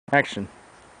action.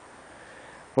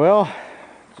 Well,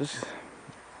 just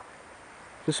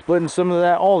splitting some of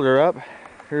that alder up.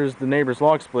 Here's the neighbor's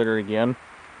log splitter again,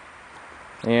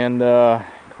 and of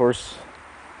course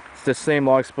it's the same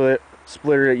log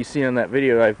splitter that you see in that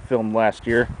video I filmed last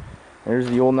year. There's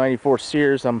the old 94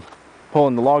 Sears I'm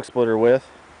pulling the log splitter with.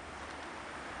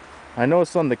 I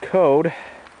noticed on the code,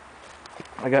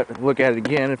 I got to look at it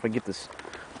again if I get this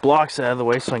blocks out of the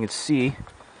way so I can see.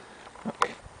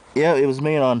 Yeah, it was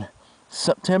made on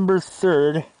September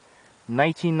 3rd,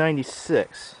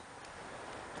 1996.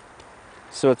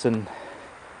 So it's an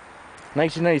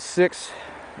 1996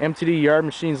 MTD YARD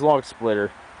Machines log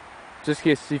splitter. Just in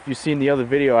case if you've seen the other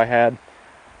video I had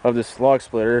of this log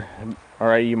splitter,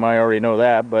 alright, you might already know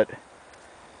that, but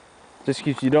just in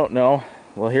case you don't know,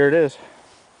 well, here it is.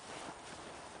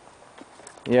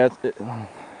 Yeah,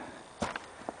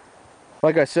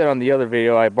 like I said on the other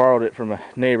video, I borrowed it from a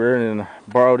neighbor and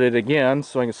borrowed it again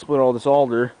so I can split all this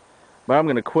alder. But I'm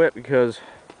going to quit because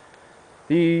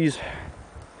these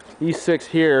six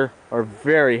here are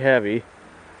very heavy.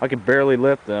 I can barely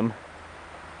lift them.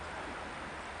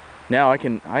 Now I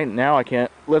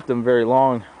can't lift them very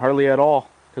long, hardly at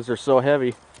all, because they're so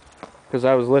heavy. Because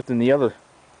I was lifting the other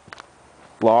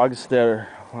logs that are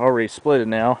already splitted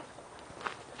now.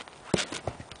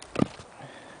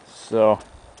 So,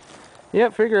 yeah,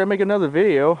 figure I'd make another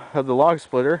video of the log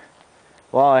splitter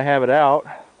while I have it out,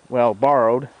 well,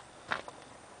 borrowed,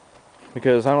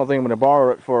 because I don't think I'm going to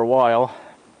borrow it for a while,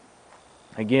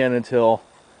 again, until,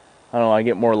 I don't know, I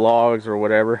get more logs or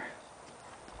whatever.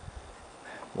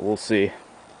 But we'll see.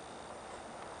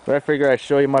 But I figure I'd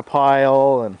show you my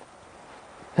pile, and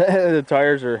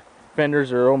the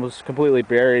fenders are almost completely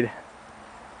buried.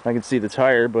 I can see the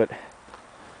tire, but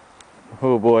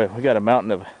oh boy, we got a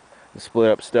mountain of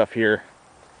split up stuff here.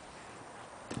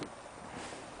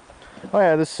 Oh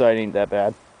yeah, this side ain't that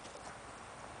bad.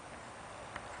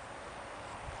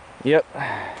 Yep,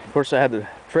 of course I had the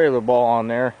trailer ball on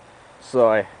there,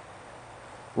 so I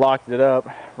locked it up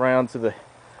right onto the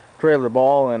trailer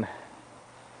ball, and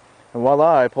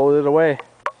voila, I pulled it away.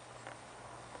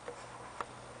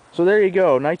 So there you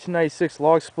go, 1996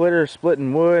 log splitter,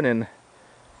 splitting wood, and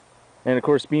of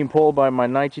course being pulled by my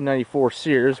 1994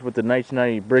 Sears with the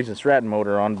 1990 Briggs & Stratton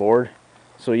motor on board.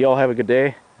 So y'all have a good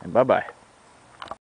day, and bye-bye.